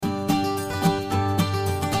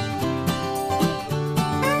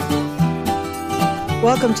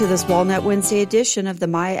Welcome to this Walnut Wednesday edition of the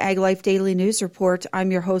My Ag Life Daily News Report. I'm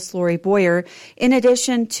your host, Lori Boyer. In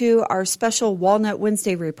addition to our special Walnut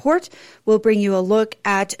Wednesday report, we'll bring you a look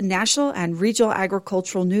at national and regional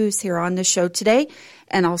agricultural news here on the show today.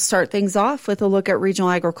 And I'll start things off with a look at regional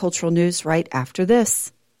agricultural news right after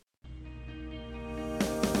this.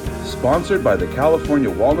 Sponsored by the California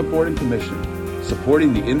Walnut Board and Commission,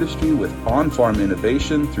 supporting the industry with on-farm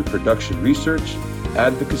innovation through production research,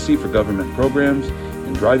 advocacy for government programs,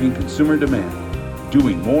 and driving consumer demand,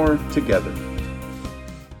 doing more together.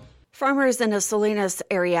 Farmers in the Salinas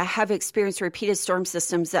area have experienced repeated storm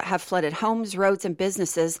systems that have flooded homes, roads, and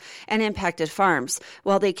businesses and impacted farms.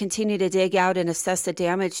 While they continue to dig out and assess the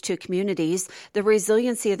damage to communities, the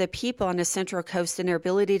resiliency of the people on the Central Coast and their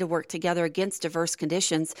ability to work together against diverse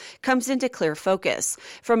conditions comes into clear focus.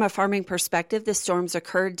 From a farming perspective, the storms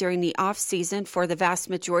occurred during the off-season for the vast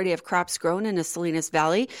majority of crops grown in the Salinas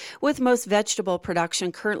Valley, with most vegetable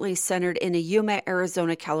production currently centered in the Yuma,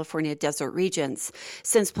 Arizona, California desert regions.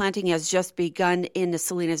 Since planting has just begun in the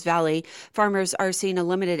Salinas Valley, farmers are seeing a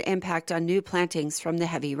limited impact on new plantings from the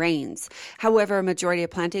heavy rains. However, a majority of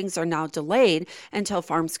plantings are now delayed until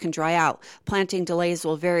farms can dry out. Planting delays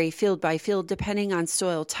will vary field by field depending on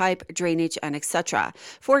soil type, drainage, and etc.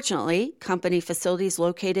 Fortunately, company facilities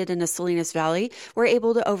located in the Salinas Valley were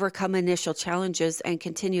able to overcome initial challenges and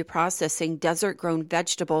continue processing desert-grown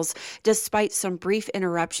vegetables despite some brief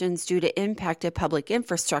interruptions due to impacted public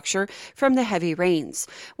infrastructure from the heavy rains.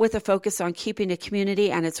 With a focus on keeping the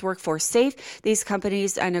community and its workforce safe, these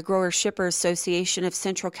companies and the Grower Shipper Association of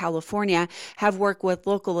Central California have worked with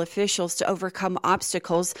local officials to overcome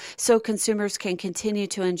obstacles so consumers can continue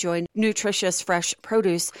to enjoy nutritious fresh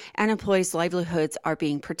produce and employees' livelihoods are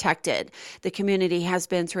being protected. The community has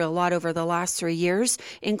been through a lot over the last 3 years,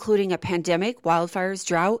 including a pandemic, wildfires,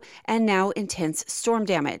 drought, and now intense storm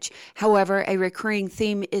damage. However, a recurring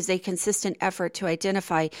theme is a consistent effort to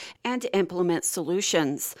identify and implement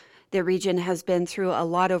solutions. The region has been through a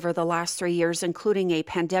lot over the last 3 years, including a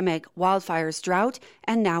pandemic, wildfires, drought,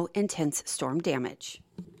 and now intense storm damage.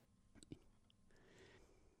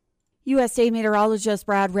 USDA meteorologist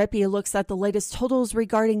Brad Rippey looks at the latest totals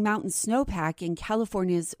regarding mountain snowpack in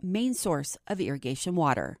California's main source of irrigation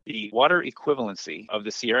water. The water equivalency of the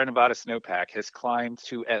Sierra Nevada snowpack has climbed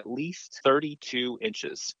to at least 32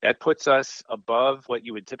 inches. That puts us above what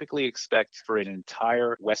you would typically expect for an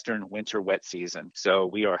entire western winter wet season. So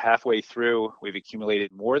we are halfway through. We've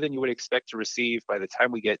accumulated more than you would expect to receive by the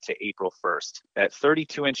time we get to April 1st. That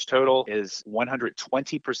 32-inch total is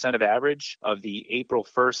 120% of average of the April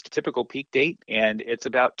 1st typical peak date, and it's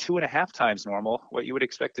about 2.5 times normal what you would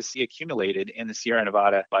expect to see accumulated in the Sierra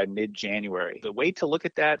Nevada by mid-January. The way to look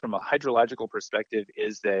at that from a hydrological perspective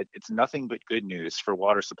is that it's nothing but good news for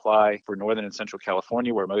water supply for northern and central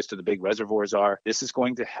California, where most of the big reservoirs are. This is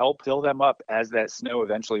going to help fill them up as that snow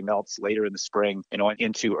eventually melts later in the spring and on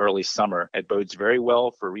into early summer. It bodes very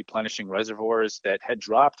well for replenishing reservoirs that had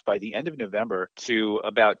dropped by the end of November to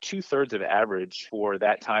about 2/3 of average for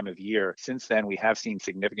that time of year. Since then, we have seen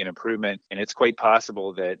significant improvement, and it's quite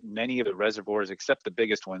possible that many of the reservoirs, except the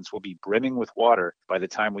biggest ones, will be brimming with water by the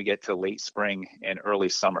time we get to late spring and early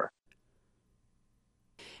summer.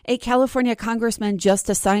 A California congressman just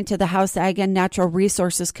assigned to the House Ag and Natural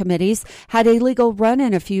Resources Committees had a legal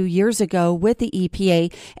run-in a few years ago with the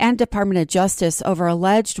EPA and Department of Justice over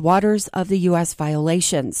alleged waters of the U.S.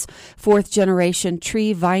 violations. Fourth-generation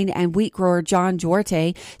tree, vine, and wheat grower John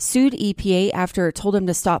Duarte sued EPA after it told him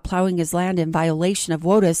to stop plowing his land in violation of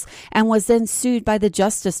WOTUS and was then sued by the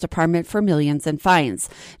Justice Department for millions in fines.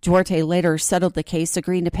 Duarte later settled the case,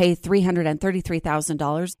 agreeing to pay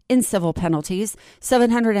 $333,000 in civil penalties,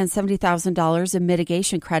 $770,000 in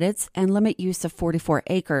mitigation credits, and limit use of 44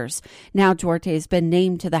 acres. Now Duarte has been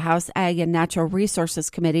named to the House Ag and Natural Resources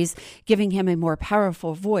Committees, giving him a more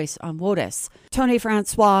powerful voice on WOTUS. Tony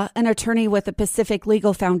Francois, an attorney with the Pacific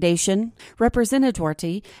Legal Foundation, represented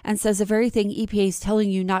Duarte and says the very thing EPA is telling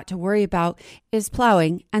you not to worry about is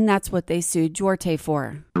plowing, and that's what they sued Duarte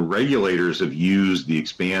for. Regulators have used the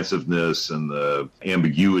expansiveness and the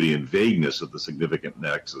ambiguity and vagueness of the significant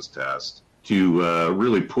nexus test to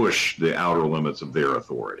really push the outer limits of their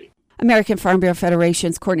authority. American Farm Bureau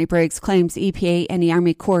Federation's Courtney Briggs claims EPA and the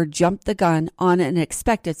Army Corps jumped the gun on an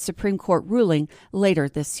expected Supreme Court ruling later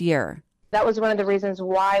this year. That was one of the reasons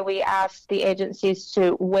why we asked the agencies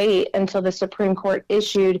to wait until the Supreme Court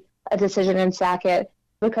issued a decision in Sackett,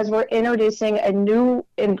 because we're introducing a new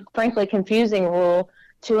and frankly confusing rule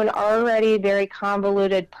to an already very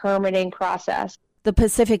convoluted permitting process. The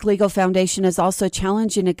Pacific Legal Foundation is also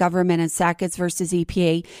challenging a government and Sackets versus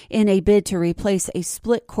EPA in a bid to replace a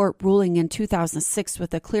split court ruling in 2006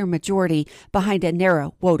 with a clear majority behind a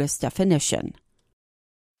narrow WOTUS definition.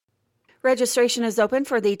 Registration is open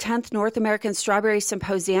for the 10th North American Strawberry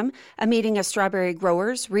Symposium, a meeting of strawberry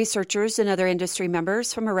growers, researchers, and other industry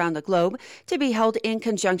members from around the globe to be held in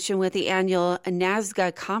conjunction with the annual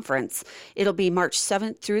NASGA conference. It'll be March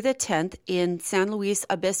 7th through the 10th in San Luis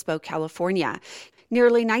Obispo, California.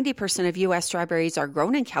 Nearly 90% of U.S. strawberries are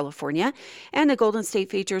grown in California, and the Golden State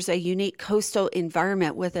features a unique coastal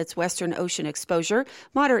environment with its western ocean exposure,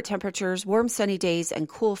 moderate temperatures, warm sunny days, and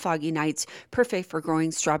cool foggy nights, perfect for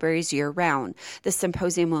growing strawberries year-round. The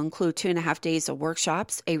symposium will include 2.5 days of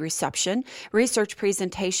workshops, a reception, research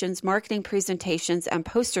presentations, marketing presentations, and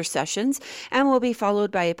poster sessions, and will be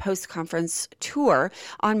followed by a post-conference tour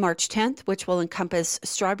on March 10th, which will encompass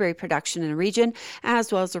strawberry production in the region,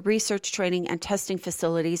 as well as the research, training, and testing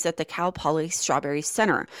facilities at the Cal Poly Strawberry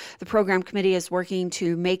Center. The program committee is working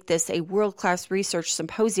to make this a world-class research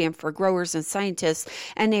symposium for growers and scientists,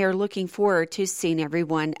 and they are looking forward to seeing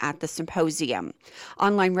everyone at the symposium.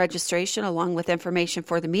 Online registration, along with information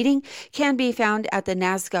for the meeting, can be found at the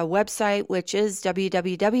NASGA website, which is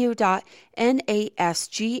www.nasga.org.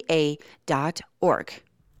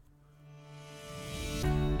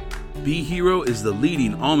 Bee Hero is the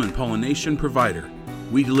leading almond pollination provider.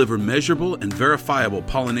 We deliver measurable and verifiable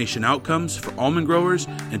pollination outcomes for almond growers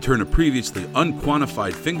and turn a previously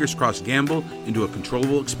unquantified fingers crossed gamble into a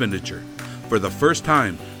controllable expenditure. For the first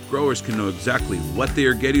time, growers can know exactly what they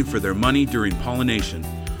are getting for their money during pollination.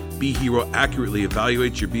 Bee Hero accurately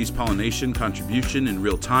evaluates your bee's pollination contribution in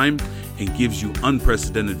real time and gives you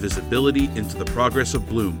unprecedented visibility into the progress of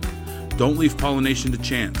bloom. Don't leave pollination to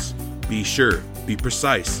chance. Be sure, be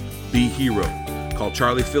precise, Bee Hero. Call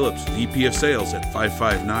Charlie Phillips, VP of Sales at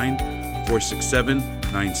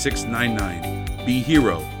 559-467-9699. Bee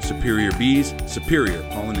Hero, superior bees, superior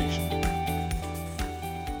pollination.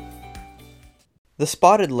 The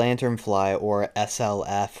spotted lanternfly, or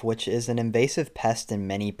SLF, which is an invasive pest in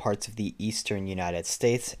many parts of the eastern United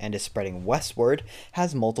States and is spreading westward,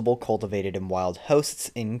 has multiple cultivated and wild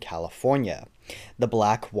hosts in California. The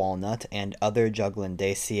black walnut and other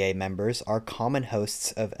Juglandaceae members are common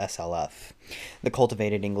hosts of SLF. The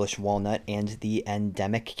cultivated English walnut and the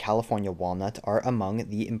endemic California walnut are among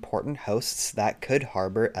the important hosts that could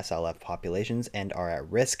harbor SLF populations and are at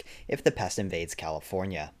risk if the pest invades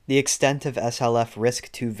California. The extent of SLF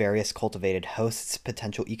risk to various cultivated hosts,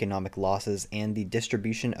 potential economic losses, and the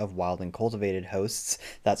distribution of wild and cultivated hosts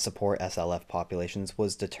that support SLF populations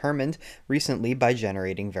was determined recently by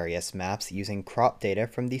generating various maps using crop data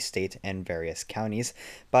from the state and various counties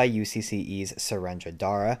by UCCE's Surendra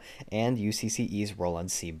Dara and UCCE's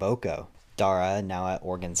Roland C. Bocco. Dara, now at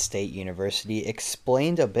Oregon State University,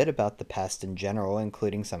 explained a bit about the pest in general,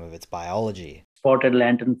 including some of its biology. Spotted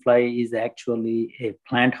lanternfly is actually a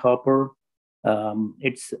plant hopper.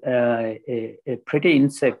 It's a pretty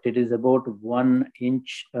insect. It is about 1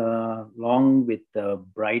 inch long with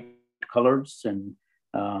bright colors and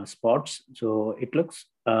spots. So it looks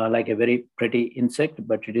like a very pretty insect,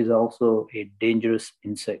 but it is also a dangerous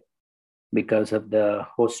insect because of the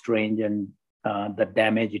host range and the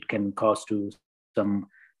damage it can cause to some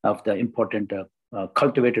of the important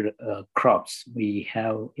cultivated crops we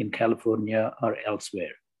have in California or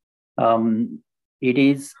elsewhere. It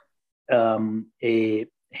is a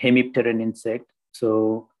hemipteran insect.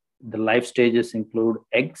 So the life stages include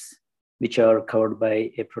eggs, which are covered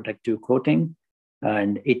by a protective coating,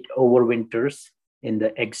 and it overwinters in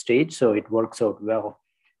the egg stage, so it works out well.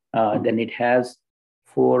 Then it has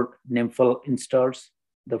 4 nymphal instars.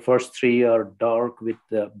 The first 3 are dark with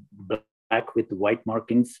black with white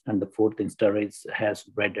markings, and the 4th instar has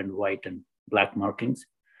red and white and black markings.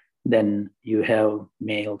 Then you have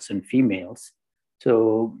males and females.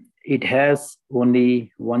 So it has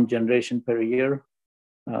only 1 generation per year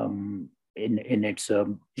in its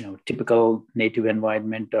typical native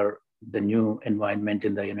environment or the new environment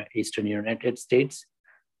in the eastern United States.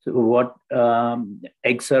 So what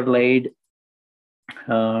eggs are laid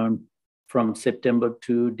from September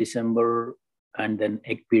to December, and then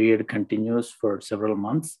egg period continues for several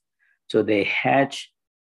months. So they hatch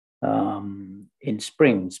in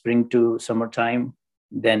spring to summertime.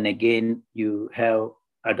 Then again, you have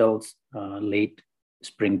adults late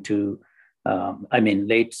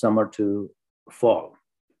summer to fall.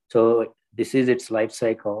 So this is its life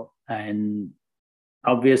cycle. And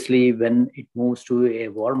obviously, when it moves to a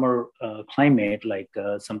warmer climate, like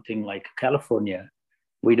something like California,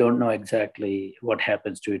 We don't know exactly what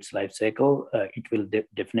happens to its life cycle. It will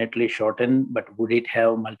definitely shorten, but would it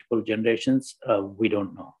have multiple generations? We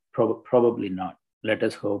don't know. Probably not. Let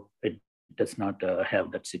us hope it does not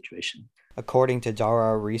have that situation. According to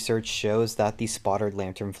Dara, research shows that the spotted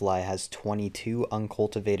lanternfly has 22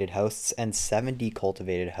 uncultivated hosts and 70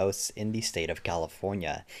 cultivated hosts in the state of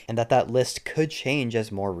California, and that list could change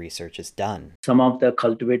as more research is done. Some of the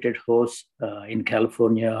cultivated hosts in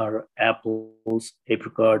California are apples,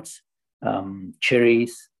 apricots,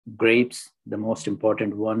 cherries, grapes, the most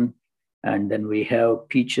important one. And then we have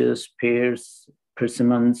peaches, pears,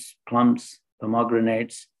 persimmons, plums,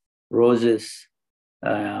 pomegranates, roses,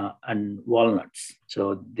 and walnuts.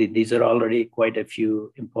 So these are already quite a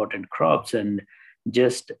few important crops, and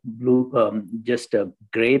just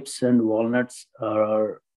grapes and walnuts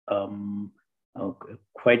are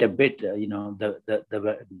quite a bit. The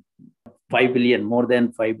more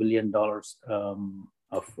than $5 billion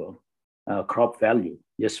of crop value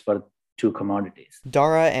just for two commodities.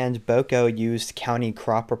 Dara and Boko used county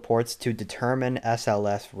crop reports to determine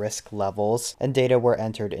SLF risk levels, and data were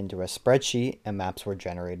entered into a spreadsheet, and maps were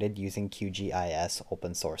generated using QGIS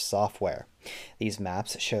open source software. These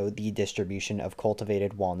maps show the distribution of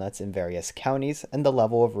cultivated walnuts in various counties and the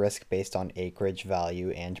level of risk based on acreage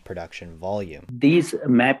value and production volume. These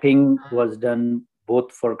mapping was done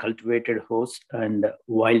both for cultivated hosts and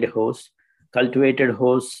wild hosts. Cultivated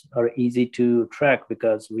hosts are easy to track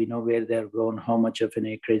because we know where they're grown, how much of an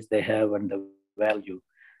acreage they have, and the value.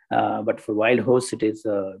 But for wild hosts, it is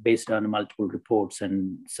based on multiple reports,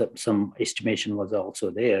 and some estimation was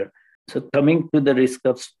also there. So coming to the risk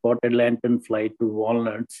of spotted lanternfly to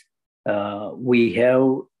walnuts, we have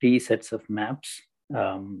 3 sets of maps.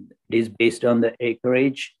 It is based on the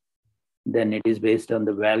acreage, then it is based on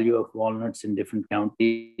the value of walnuts in different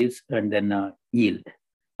counties, and then yield.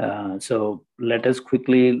 So let us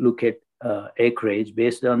quickly look at acreage.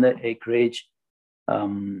 Based on the acreage,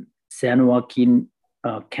 San Joaquin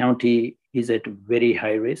County is at very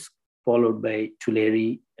high risk, followed by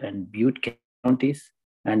Tulare and Butte counties,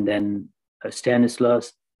 and then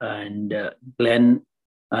Stanislaus and Glenn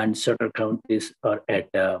and Sutter counties are at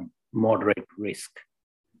moderate risk.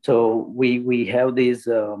 So we have these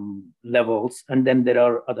levels, and then there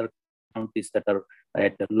are other counties that are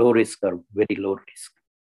at low risk or very low risk.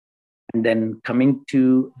 And then coming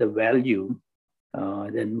to the value,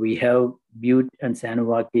 then we have Butte and San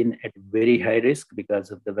Joaquin at very high risk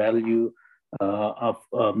because of the value of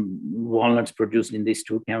walnuts produced in these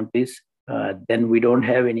 2 counties. Then we don't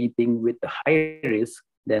have anything with high risk.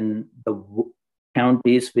 Then the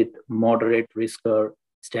counties with moderate risk are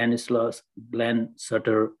Stanislaus, Glenn,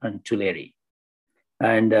 Sutter, and Tulare.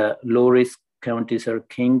 And low risk counties are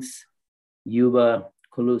Kings, Yuba,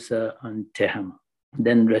 Colusa, and Tehama.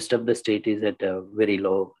 Then rest of the state is at a very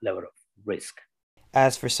low level of risk.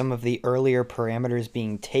 As for some of the earlier parameters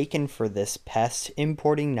being taken for this pest,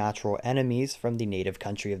 importing natural enemies from the native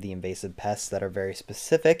country of the invasive pests that are very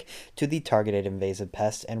specific to the targeted invasive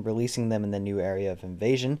pest and releasing them in the new area of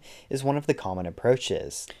invasion is one of the common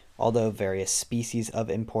approaches. Although various species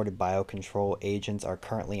of imported biocontrol agents are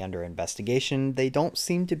currently under investigation, they don't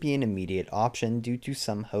seem to be an immediate option due to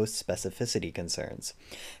some host specificity concerns.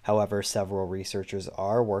 However, several researchers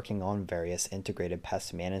are working on various integrated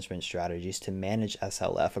pest management strategies to manage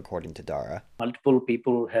SLF, according to Dara. Multiple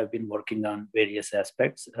people have been working on various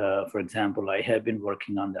aspects. For example, I have been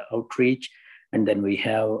working on the outreach, and then we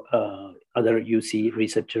have other UC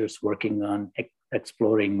researchers working on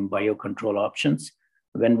exploring biocontrol options.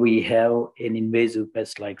 When we have an invasive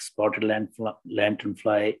pest like spotted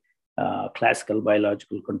lanternfly, classical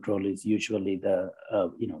biological control is usually the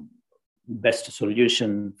best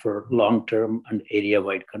solution for long-term and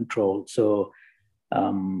area-wide control. So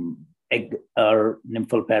our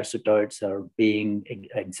nymphal parasitoids are being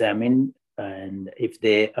examined, and if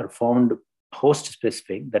they are found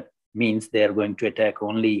host-specific, that means they are going to attack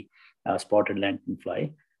only spotted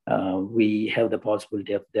lanternfly. We have the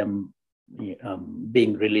possibility of them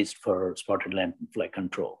being released for spotted lanternfly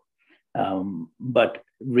control. But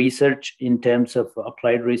research in terms of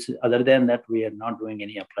applied research, other than that, we are not doing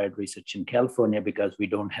any applied research in California because we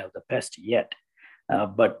don't have the pest yet.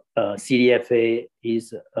 But CDFA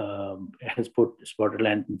has put spotted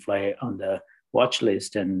lanternfly on the watch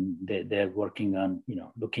list, and they're working on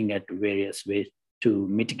looking at various ways to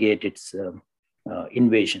mitigate its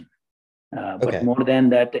invasion. But more than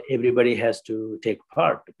that, everybody has to take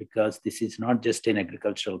part because this is not just an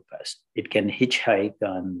agricultural pest. It can hitchhike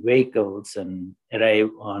on vehicles and arrive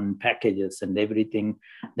on packages and everything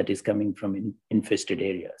that is coming from infested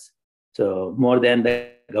areas. So more than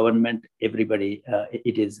the government, everybody,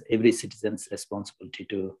 it is every citizen's responsibility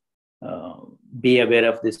to be aware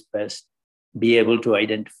of this pest, be able to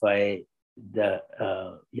identify the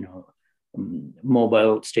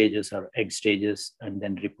mobile stages or egg stages, and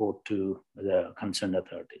then report to the concerned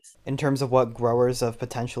authorities. In terms of what growers of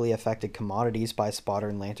potentially affected commodities by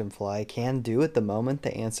spotted lanternfly can do at the moment,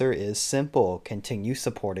 the answer is simple. Continue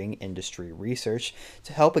supporting industry research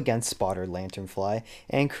to help against spotted lanternfly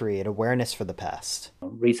and create awareness for the pest.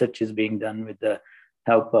 Research is being done with the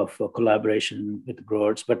help of collaboration with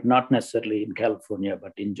growers, but not necessarily in California,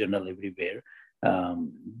 but in general everywhere.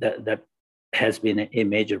 That has been a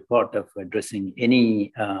major part of addressing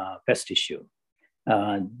any pest issue.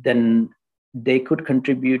 Then they could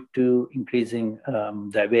contribute to increasing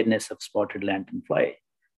the awareness of spotted lanternfly.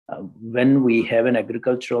 When we have an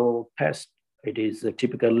agricultural pest, it is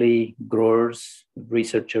typically growers,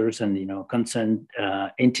 researchers, and concerned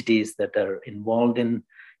entities that are involved in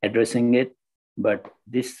addressing it. But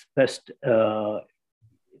this pest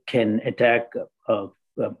can attack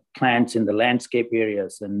plants in the landscape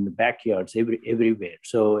areas and the backyards everywhere.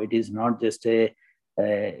 So it is not just an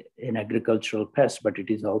agricultural pest, but it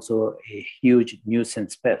is also a huge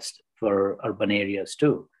nuisance pest for urban areas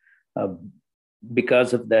too.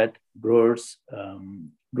 Because of that,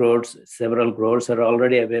 several growers are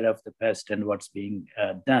already aware of the pest and what's being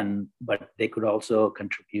done, but they could also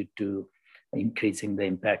contribute to increasing the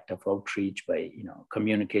impact of outreach by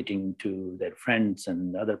communicating to their friends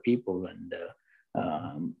and other people. And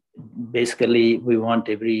basically, we want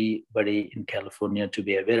everybody in California to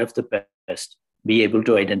be aware of the pest, be able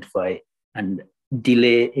to identify and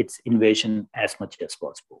delay its invasion as much as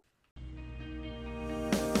possible.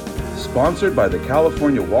 Sponsored by the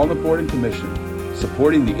California Walnut Board and Commission,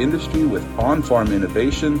 supporting the industry with on-farm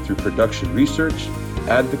innovation through production research,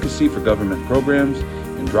 advocacy for government programs,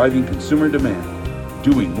 and driving consumer demand.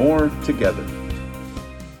 Doing more together.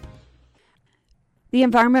 The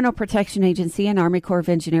Environmental Protection Agency and Army Corps of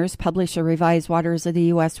Engineers publish a revised Waters of the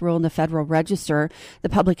U.S. rule in the Federal Register. The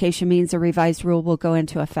publication means a revised rule will go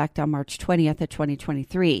into effect on March 20th of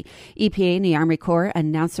 2023. EPA and the Army Corps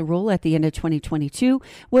announced a rule at the end of 2022,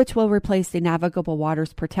 which will replace the Navigable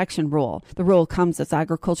Waters Protection Rule. The rule comes as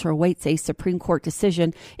agriculture awaits a Supreme Court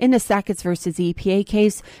decision in the Sackett versus EPA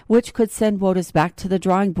case, which could send WOTUS back to the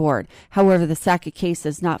drawing board. However, the Sackett case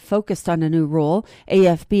is not focused on a new rule.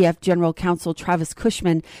 AFBF General Counsel Travis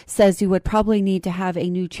Cushman says you would probably need to have a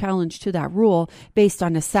new challenge to that rule based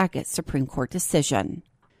on a Sackett Supreme Court decision.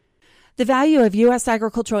 The value of U.S.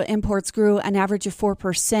 agricultural imports grew an average of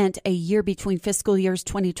 4% a year between fiscal years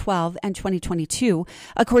 2012 and 2022,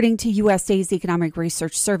 according to USDA's Economic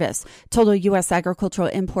Research Service. Total U.S. agricultural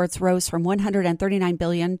imports rose from $139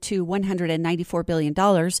 billion to $194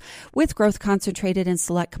 billion, with growth concentrated in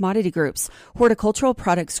select commodity groups. Horticultural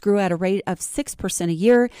products grew at a rate of 6% a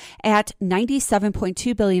year at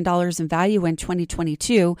 $97.2 billion in value in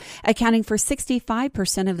 2022, accounting for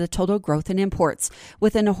 65% of the total growth in imports.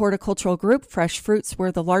 Within a horticultural group, fresh fruits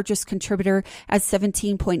were the largest contributor at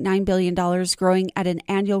 $17.9 billion, growing at an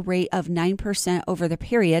annual rate of 9% over the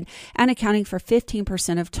period and accounting for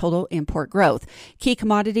 15% of total import growth. Key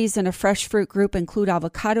commodities in a fresh fruit group include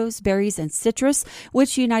avocados, berries, and citrus,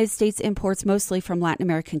 which the United States imports mostly from Latin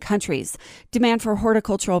American countries. Demand for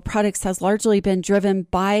horticultural products has largely been driven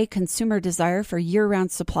by consumer desire for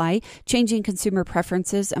year-round supply, changing consumer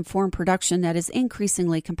preferences, and foreign production that is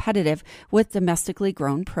increasingly competitive with domestically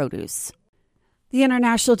grown produce. The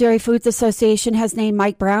International Dairy Foods Association has named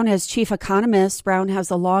Mike Brown as chief economist. Brown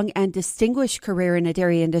has a long and distinguished career in the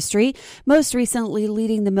dairy industry, most recently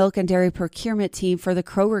leading the milk and dairy procurement team for the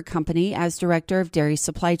Kroger Company as director of dairy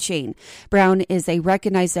supply chain. Brown is a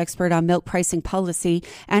recognized expert on milk pricing policy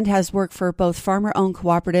and has worked for both farmer-owned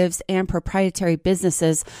cooperatives and proprietary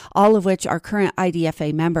businesses, all of which are current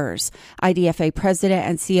IDFA members. IDFA President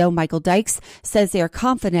and CEO Michael Dykes says they are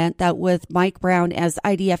confident that with Mike Brown as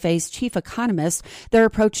IDFA's chief economist, their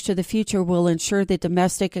approach to the future will ensure the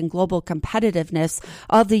domestic and global competitiveness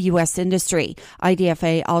of the U.S. industry.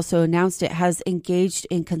 IDFA also announced it has engaged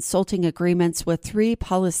in consulting agreements with 3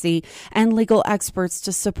 policy and legal experts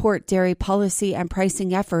to support dairy policy and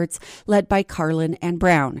pricing efforts led by Carlin and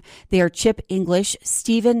Brown. They are Chip English,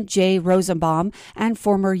 Stephen J. Rosenbaum, and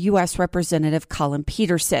former U.S. Representative Colin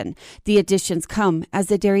Peterson. The additions come as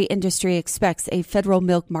the dairy industry expects a federal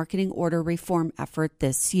milk marketing order reform effort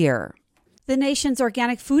this year. The nation's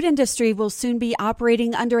organic food industry will soon be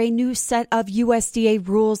operating under a new set of USDA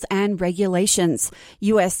rules and regulations.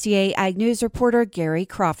 USDA Ag News reporter Gary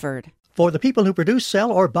Crawford. For the people who produce,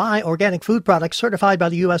 sell, or buy organic food products certified by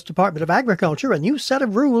the U.S. Department of Agriculture, a new set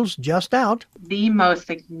of rules just out. The most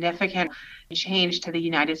significant change to the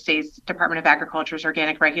United States Department of Agriculture's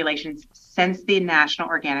organic regulations since the National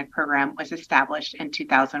Organic Program was established in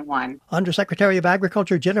 2001. Undersecretary of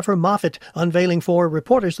Agriculture Jennifer Moffitt unveiling for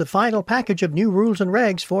reporters the final package of new rules and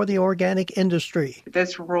regs for the organic industry.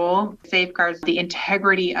 This rule safeguards the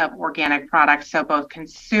integrity of organic products, so both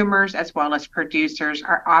consumers as well as producers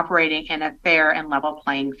are operating in a fair and level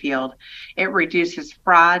playing field. It reduces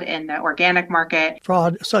fraud in the organic market.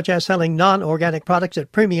 Fraud such as selling non-organic products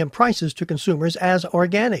at premium prices to consumers as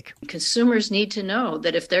organic. Consumers need to know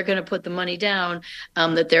that if they're going to put the money down,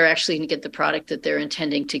 that they're actually going to get the product that they're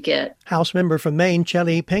intending to get. House member from Maine,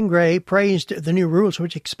 Chellie Pingree, praised the new rules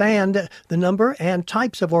which expand the number and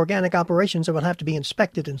types of organic operations that will have to be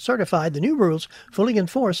inspected and certified. The new rules fully in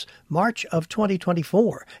force March of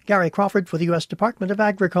 2024. Gary Crawford for the U.S. Department of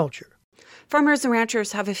Agriculture. Farmers and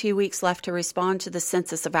ranchers have a few weeks left to respond to the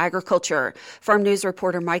Census of Agriculture. Farm News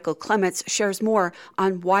reporter Michael Clements shares more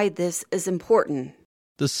on why this is important.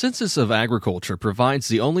 The Census of Agriculture provides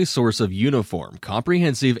the only source of uniform,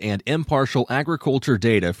 comprehensive, and impartial agriculture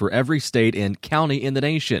data for every state and county in the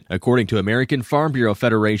nation, according to American Farm Bureau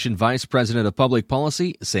Federation Vice President of Public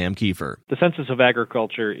Policy, Sam Kiefer. The Census of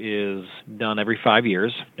Agriculture is done every 5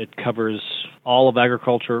 years. It covers all of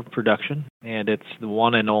agriculture production, and it's the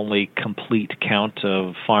one and only complete count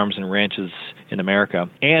of farms and ranches in America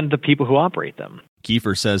and the people who operate them.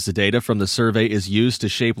 Kiefer says the data from the survey is used to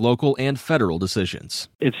shape local and federal decisions.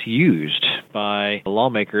 It's used by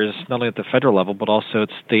lawmakers, not only at the federal level, but also at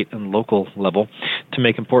state and local level, to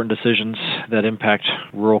make important decisions that impact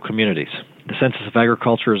rural communities. The Census of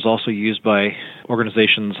Agriculture is also used by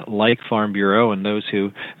organizations like Farm Bureau and those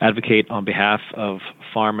who advocate on behalf of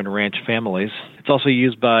farm and ranch families. It's also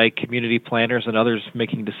used by community planners and others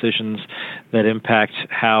making decisions that impact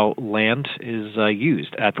how land is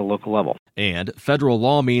used at the local level. And federal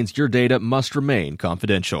law means your data must remain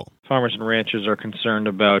confidential. Farmers and ranchers are concerned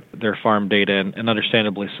about their farm data, and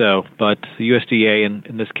understandably so, but the USDA, and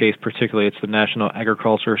in this case particularly it's the National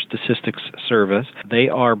Agriculture Statistics Service, they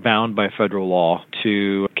are bound by federal law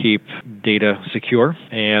to keep data secure,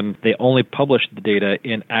 and they only publish the data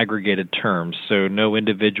in aggregated terms, so no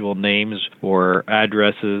individual names or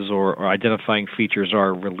addresses or identifying features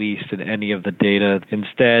are released in any of the data.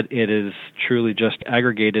 Instead, it is truly just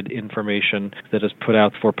aggregated information that is put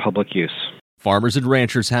out for public use. Farmers and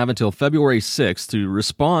ranchers have until February 6th to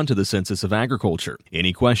respond to the Census of Agriculture.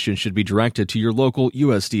 Any questions should be directed to your local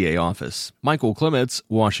USDA office. Michael Clements,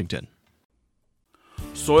 Washington.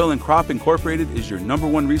 Soil and Crop Incorporated is your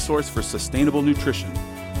 #1 resource for sustainable nutrition.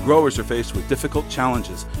 Growers are faced with difficult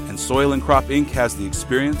challenges, and Soil and Crop Inc. has the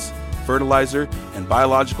experience, fertilizer, and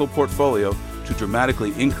biological portfolio to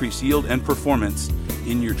dramatically increase yield and performance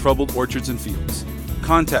in your troubled orchards and fields.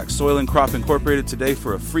 Contact Soil and Crop Incorporated today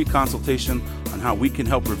for a free consultation on how we can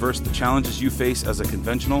help reverse the challenges you face as a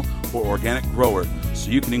conventional or organic grower so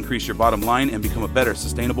you can increase your bottom line and become a better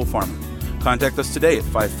sustainable farmer. Contact us today at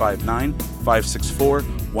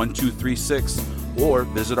 559-564-1236 or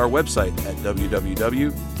visit our website at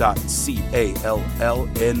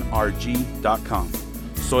www.callnrg.com.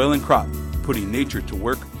 Soil and Crop, putting nature to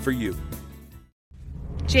work for you.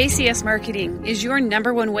 JCS Marketing is your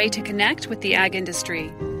 #1 way to connect with the ag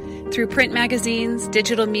industry. Through print magazines,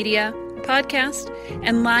 digital media, podcast,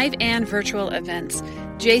 and live and virtual events,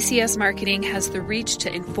 JCS Marketing has the reach to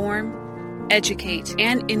inform, educate,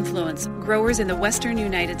 and influence growers in the western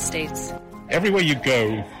United States. Everywhere you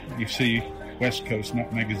go, you see West Coast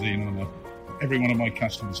Nut Magazine on every one of my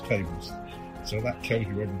customers' tables. So that tells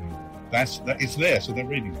you everything. It's there, so they're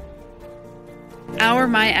reading it. Our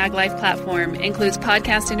My Ag Life platform includes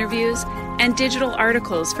podcast interviews and digital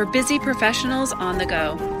articles for busy professionals on the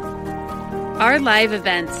go. Our live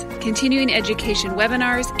events, continuing education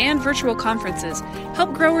webinars, and virtual conferences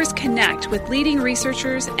help growers connect with leading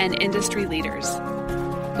researchers and industry leaders.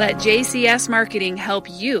 Let JCS Marketing help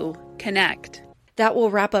you connect. That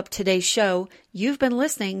will wrap up today's show. You've been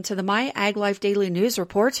listening to the My Ag Life Daily News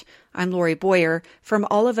Report. I'm Lori Boyer. From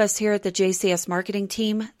all of us here at the JCS Marketing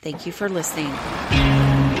Team, thank you for listening.